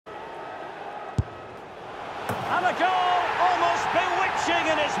And a goal, almost bewitching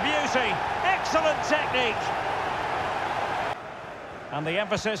in its beauty. Excellent technique. And the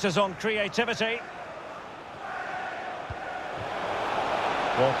emphasis is on creativity.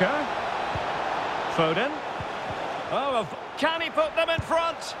 Walker. Foden. Oh, can he put them in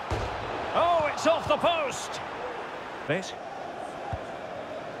front? Oh, it's off the post. Bit.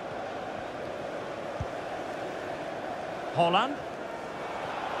 Haaland.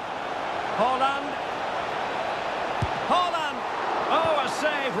 Haaland. Haaland. Oh, a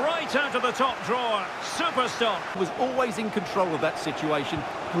save right out of the top drawer. Super stop. Was always in control of that situation.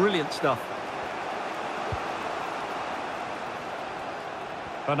 Brilliant stuff.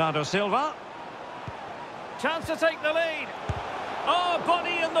 Bernardo Silva. Chance to take the lead. Oh,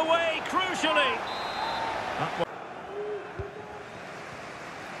 body in the way, crucially.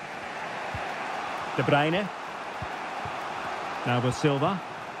 De Bruyne. Now with Silva.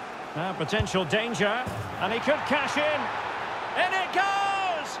 Now potential danger. And he could cash in. In it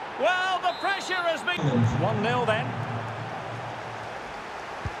goes! Well, the pressure has been... 1-0 then.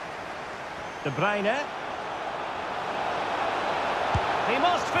 De Bruyne. He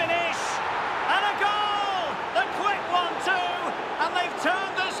must finish. And a goal! The quick one too. And they've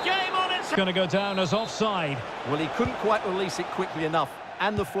turned this game on its... Going to go down as offside. Well, he couldn't quite release it quickly enough.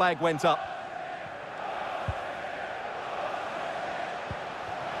 And the flag went up.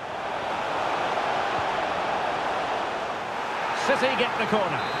 City get the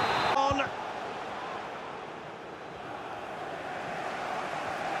corner. On.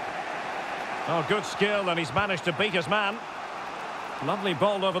 Oh, good skill, and he's managed to beat his man. Lovely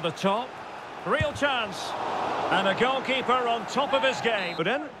ball over the top. Real chance. And a goalkeeper on top of his game.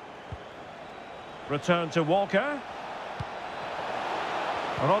 Return to Walker.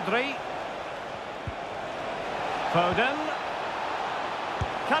 Rodri. Foden.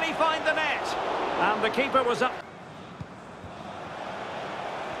 Can he find the net? And the keeper was up.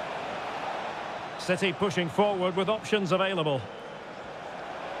 City pushing forward with options available.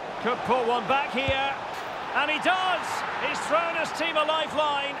 Could pull one back here. And he does! He's thrown his team a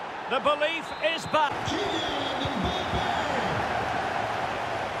lifeline. The belief is back.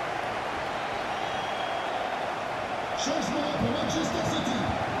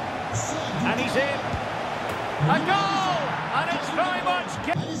 And he's in. A goal! And it's very much...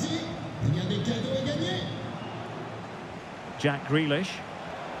 Jack Grealish.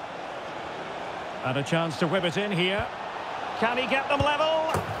 And a chance to whip it in here. Can he get them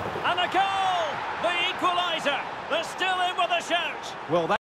level? And a goal! The equaliser! They're still in with a shout. Well, that